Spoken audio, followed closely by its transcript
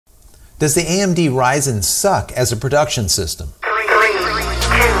Does the AMD Ryzen suck as a production system? 3, 2, 1,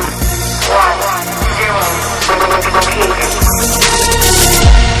 0.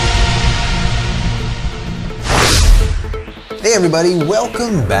 Hey everybody,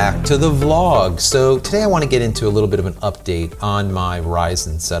 welcome back to the vlog. So today I want to get into a little bit of an update on my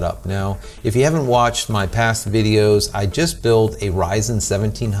Ryzen setup. Now, if you haven't watched my past videos, I just built a Ryzen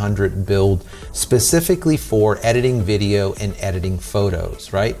 1700 build specifically for editing video and editing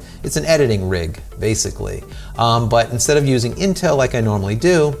photos, right? It's an editing rig, basically. But instead of using Intel like I normally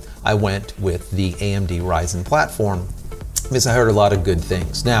do, I went with the AMD Ryzen platform because I heard a lot of good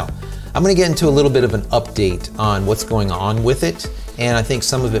things. Now, I'm going to get into a little bit of an update on what's going on with it, and I think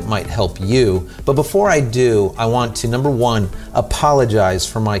some of it might help you. But before I do, I want to, number one, apologize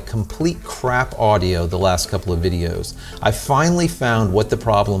for my complete crap audio the last couple of videos. I finally found what the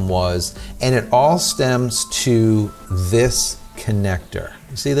problem was, and it all stems to this connector.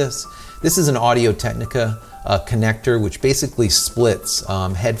 You see this? This is an Audio-Technica connector, which basically splits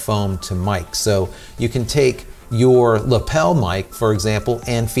headphone to mic. So you can take your lapel mic, for example,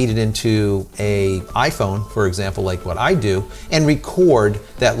 and feed it into a iPhone, for example, like what I do, and record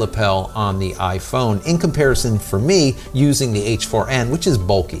that lapel on the iPhone in comparison for me using the H4n, which is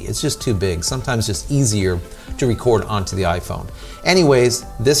bulky. It's just too big. Sometimes just easier to record onto the iPhone. Anyways,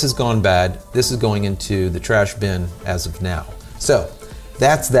 this has gone bad. This is going into the trash bin as of now. So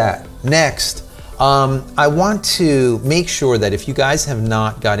that's that. Next, I want to make sure that if you guys have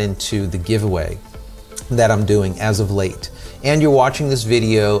not got into the giveaway that I'm doing as of late, and you're watching this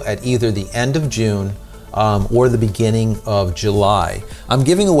video at either the end of June or the beginning of July, I'm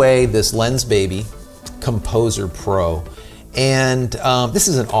giving away this Lens Baby Composer Pro. And this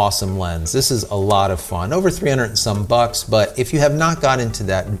is an awesome lens. This is a lot of fun, over 300 and some bucks. But if you have not got into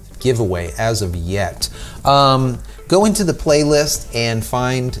that giveaway as of yet, go into the playlist and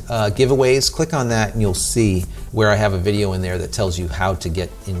find giveaways. Click on that and you'll see where I have a video in there that tells you how to get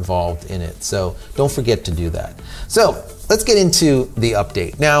involved in it. So don't forget to do that. So let's get into the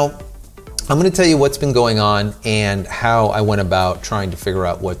update. Now, I'm going to tell you what's been going on and how I went about trying to figure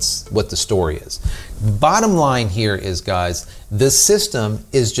out what the story is. Bottom line here is, guys, the system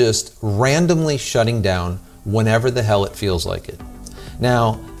is just randomly shutting down whenever the hell it feels like it.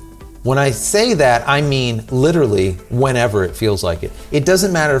 Now, when I say that, I mean literally whenever it feels like it. It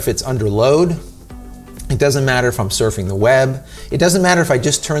doesn't matter if it's under load. It doesn't matter if I'm surfing the web. It doesn't matter if I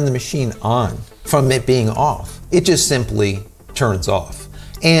just turn the machine on from it being off. It just simply turns off.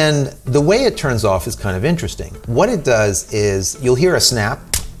 And the way it turns off is kind of interesting. What it does is you'll hear a snap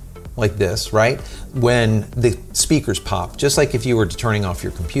like this, right? When the speakers pop, just like if you were turning off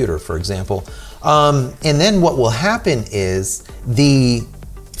your computer, for example. And then what will happen is the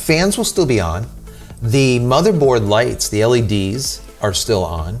fans will still be on. The motherboard lights, the LEDs, are still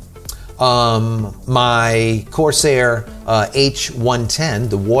on. My Corsair H110,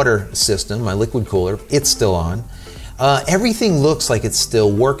 the water system, my liquid cooler, it's still on. Everything looks like it's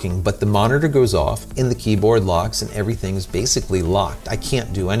still working, but the monitor goes off and the keyboard locks and everything's basically locked. I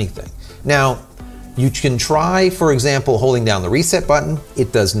can't do anything. Now, you can try, for example, holding down the reset button.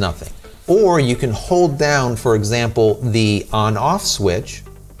 It does nothing. Or you can hold down, for example, the on-off switch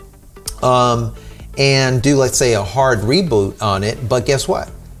and do, let's say, a hard reboot on it, but guess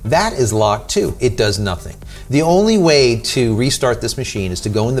what? That is locked too. It does nothing. The only way to restart this machine is to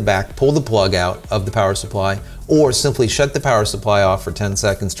go in the back, pull the plug out of the power supply, or simply shut the power supply off for 10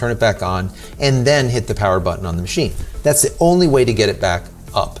 seconds, turn it back on, and then hit the power button on the machine. That's the only way to get it back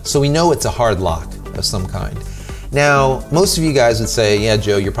up. So we know it's a hard lock of some kind. Now, most of you guys would say, yeah,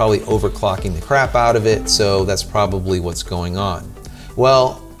 Joe, you're probably overclocking the crap out of it, so that's probably what's going on.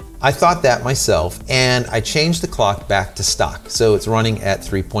 Well, I thought that myself, and I changed the clock back to stock. So it's running at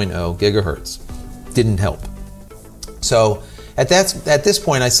 3.0 gigahertz. Didn't help. So at this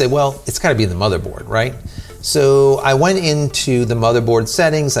point, I said, well, it's gotta be the motherboard, right? So I went into the motherboard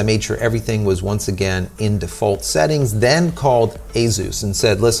settings. I made sure everything was once again in default settings, then called ASUS and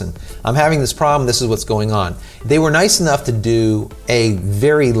said, listen, I'm having this problem. This is what's going on. They were nice enough to do a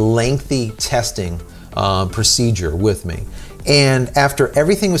very lengthy testing procedure with me. And after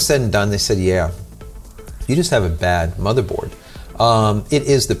everything was said and done, they said, yeah, you just have a bad motherboard. It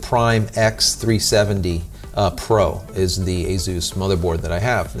is the Prime X370 Pro is the ASUS motherboard that I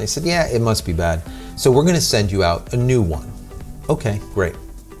have. And they said, yeah, it must be bad. So we're gonna send you out a new one. Okay, great.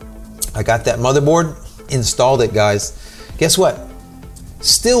 I got that motherboard, installed it, guys. Guess what?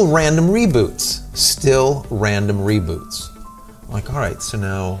 Still random reboots. Still random reboots. I'm like, all right, so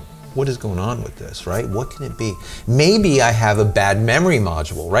now what is going on with this, right? What can it be? Maybe I have a bad memory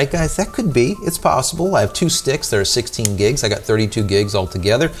module, right guys? That could be, it's possible. I have 2 sticks that are 16 gigs. I got 32 gigs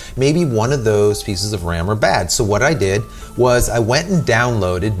altogether. Maybe one of those pieces of RAM are bad. So what I did was I went and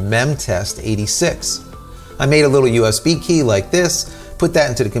downloaded memtest 86. I made a little USB key like this, put that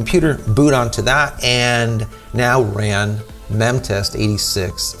into the computer, boot onto that, and now ran memtest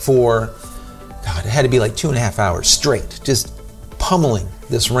 86 for, God, it had to be like 2.5 hours straight, just pummeling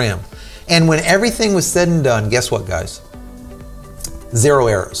this RAM. And when everything was said and done, guess what, guys? 0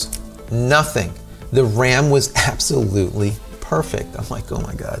 errors, nothing. The RAM was absolutely perfect. I'm like, oh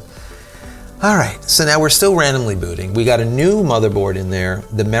my God. All right, so now we're still randomly booting. We got a new motherboard in there.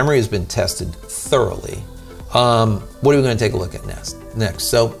 The memory has been tested thoroughly. What are we gonna take a look at next?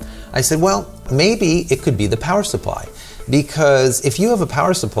 So I said, well, maybe it could be the power supply. Because if you have a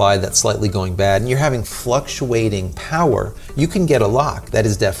power supply that's slightly going bad and you're having fluctuating power, you can get a lock. That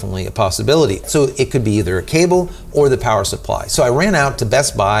is definitely a possibility. So it could be either a cable or the power supply. So I ran out to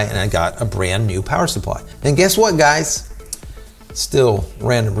Best Buy and I got a brand new power supply. And guess what, guys? Still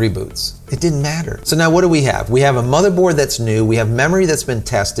random reboots. It didn't matter. So now what do we have? We have a motherboard that's new. We have memory that's been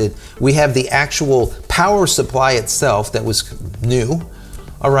tested. We have the actual power supply itself that was new.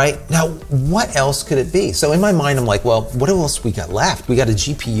 All right, now what else could it be? So in my mind, I'm like, well, what else we got left? We got a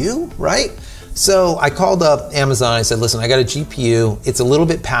GPU, right? So I called up Amazon. I said, listen, I got a GPU. It's a little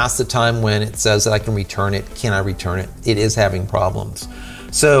bit past the time when it says that I can return it. Can I return it? It is having problems.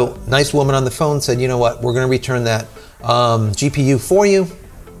 So nice woman on the phone said, you know what? We're gonna return that GPU for you.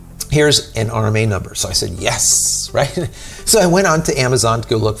 Here's an RMA number. So I said, yes, right? So I went on to Amazon to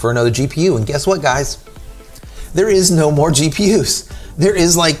go look for another GPU. And guess what, guys? There is no more GPUs. There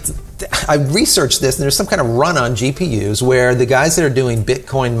is like, I researched this and there's some kind of run on GPUs where the guys that are doing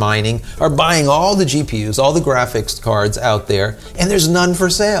Bitcoin mining are buying all the GPUs, all the graphics cards out there, and there's none for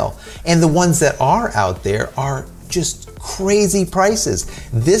sale. And the ones that are out there are just crazy prices.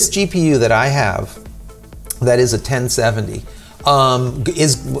 This GPU that I have, that is a 1070,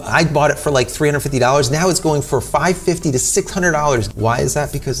 I bought it for like $350. Now it's going for $550 to $600. Why is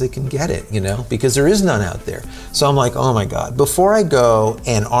that? Because they can get it, you know, because there is none out there. So I'm like, oh my God, before I go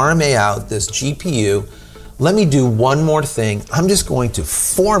and RMA out this GPU, let me do one more thing. I'm just going to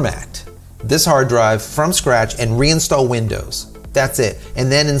format this hard drive from scratch and reinstall Windows. That's it.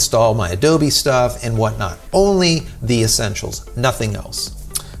 And then install my Adobe stuff and whatnot. Only the essentials, nothing else.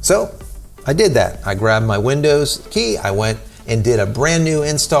 So I did that. I grabbed my Windows key, I went and did a brand new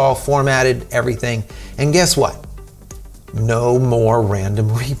install, formatted everything, and guess what? No more random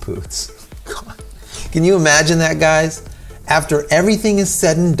reboots. God. Can you imagine that, guys? After everything is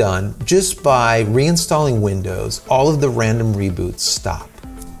said and done, just by reinstalling Windows, all of the random reboots stop.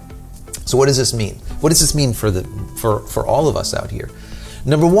 So what does this mean? What does this mean for all of us out here?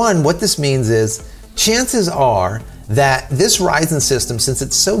 Number one, what this means is chances are that this Ryzen system, since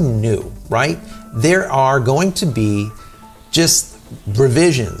it's so new, right? There are going to be just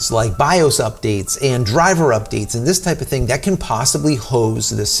revisions like BIOS updates and driver updates and this type of thing that can possibly hose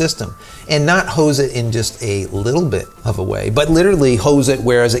the system, and not hose it in just a little bit of a way, but literally hose it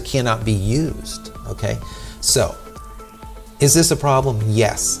whereas it cannot be used, okay? So, is this a problem?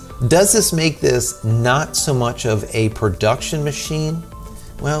 Yes. Does this make this not so much of a production machine?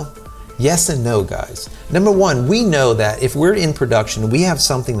 Well, yes and no, guys. Number one, we know that if we're in production, we have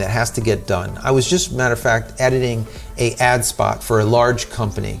something that has to get done. I was just, matter of fact, editing an ad spot for a large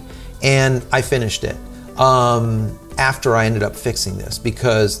company, and I finished it after I ended up fixing this,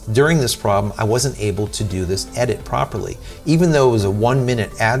 because during this problem, I wasn't able to do this edit properly. Even though it was a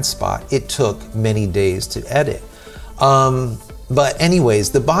 1-minute ad spot, it took many days to edit. But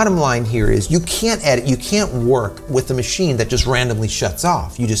anyways, the bottom line here is you can't edit, you can't work with a machine that just randomly shuts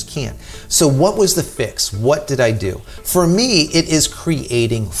off. You just can't. So what was the fix? What did I do? For me, it is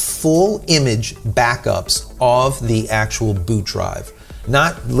creating full image backups of the actual boot drive.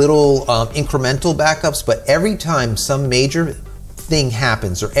 Not little incremental backups, but every time some major thing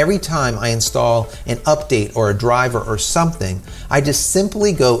happens, or every time I install an update or a driver or something, I just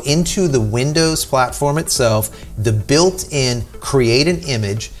simply go into the Windows platform itself, the built-in create an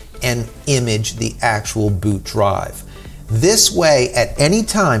image, and image the actual boot drive. This way, at any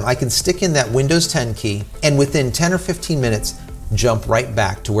time, I can stick in that Windows 10 key, and within 10 or 15 minutes, jump right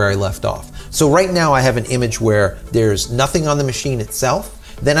back to where I left off. So right now I have an image where there's nothing on the machine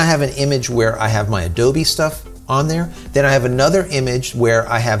itself. Then I have an image where I have my Adobe stuff on there. Then I have another image where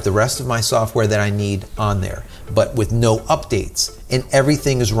I have the rest of my software that I need on there, but with no updates, and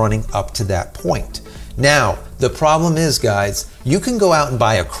everything is running up to that point. Now, the problem is, guys, you can go out and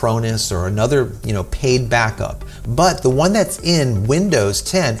buy a Cronus or another, paid backup, but the one that's in Windows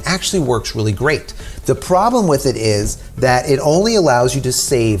 10 actually works really great. The problem with it is that it only allows you to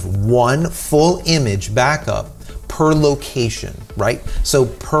save one full image backup per location, right? So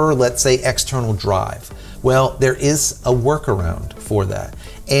per, let's say, external drive. Well, there is a workaround for that.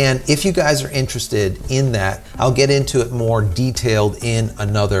 And if you guys are interested in that, I'll get into it more detailed in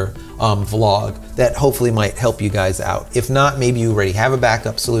another vlog that hopefully might help you guys out. If not, maybe you already have a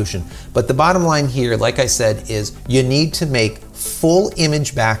backup solution. But the bottom line here, like I said, is you need to make full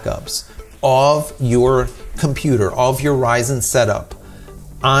image backups of your computer, of your Ryzen setup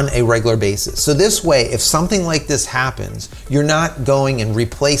on a regular basis. So this way, if something like this happens, you're not going and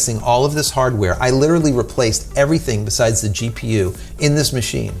replacing all of this hardware. I literally replaced everything besides the GPU in this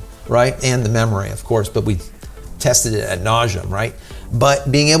machine, right? And the memory, of course, but we tested it ad nauseum, right?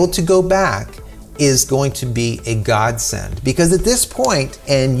 But being able to go back is going to be a godsend, because at this point,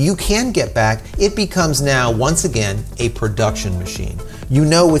 and you can get back, it becomes now, once again, a production machine. You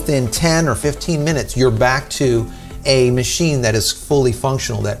know, within 10 or 15 minutes, you're back to a machine that is fully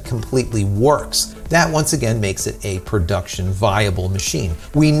functional, that completely works. That once again makes it a production viable machine.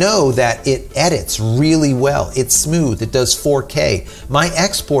 We know that it edits really well. It's smooth, it does 4K. My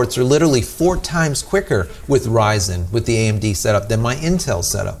exports are literally 4 times quicker with Ryzen, with the AMD setup, than my Intel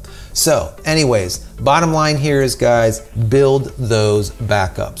setup. So anyways, bottom line here is, guys, build those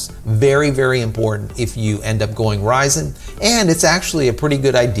backups. Very, very important if you end up going Ryzen. And it's actually a pretty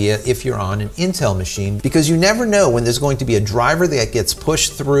good idea if you're on an Intel machine, because you never know when there's going to be a driver that gets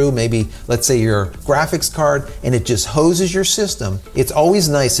pushed through, maybe let's say your graphics card, and it just hoses your system. It's always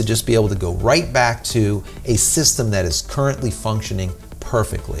nice to just be able to go right back to a system that is currently functioning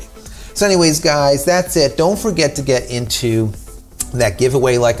perfectly. So anyways, guys, that's it. Don't forget to get into that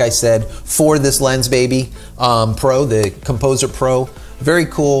giveaway, like I said, for this Lens Baby Pro, the Composer Pro. Very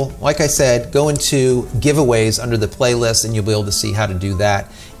cool. Like I said, go into giveaways under the playlist and you'll be able to see how to do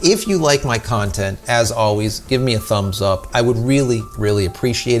that. If you like my content, as always, give me a thumbs up. I would really, really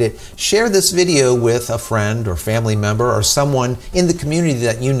appreciate it. Share this video with a friend or family member or someone in the community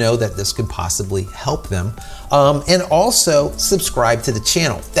that you know that this could possibly help them. And also subscribe to the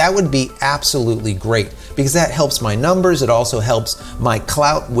channel. That would be absolutely great, because that helps my numbers. It also helps my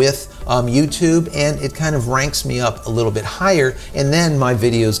clout with YouTube, and it kind of ranks me up a little bit higher, and then my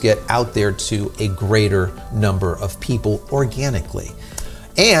videos get out there to a greater number of people organically.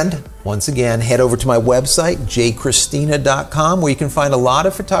 And once again, head over to my website, jchristina.com, where you can find a lot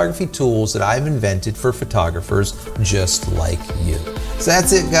of photography tools that I've invented for photographers just like you. So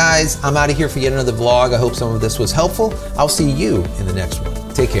that's it, guys. I'm out of here for yet another vlog. I hope some of this was helpful. I'll see you in the next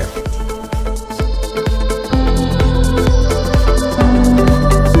one. Take care.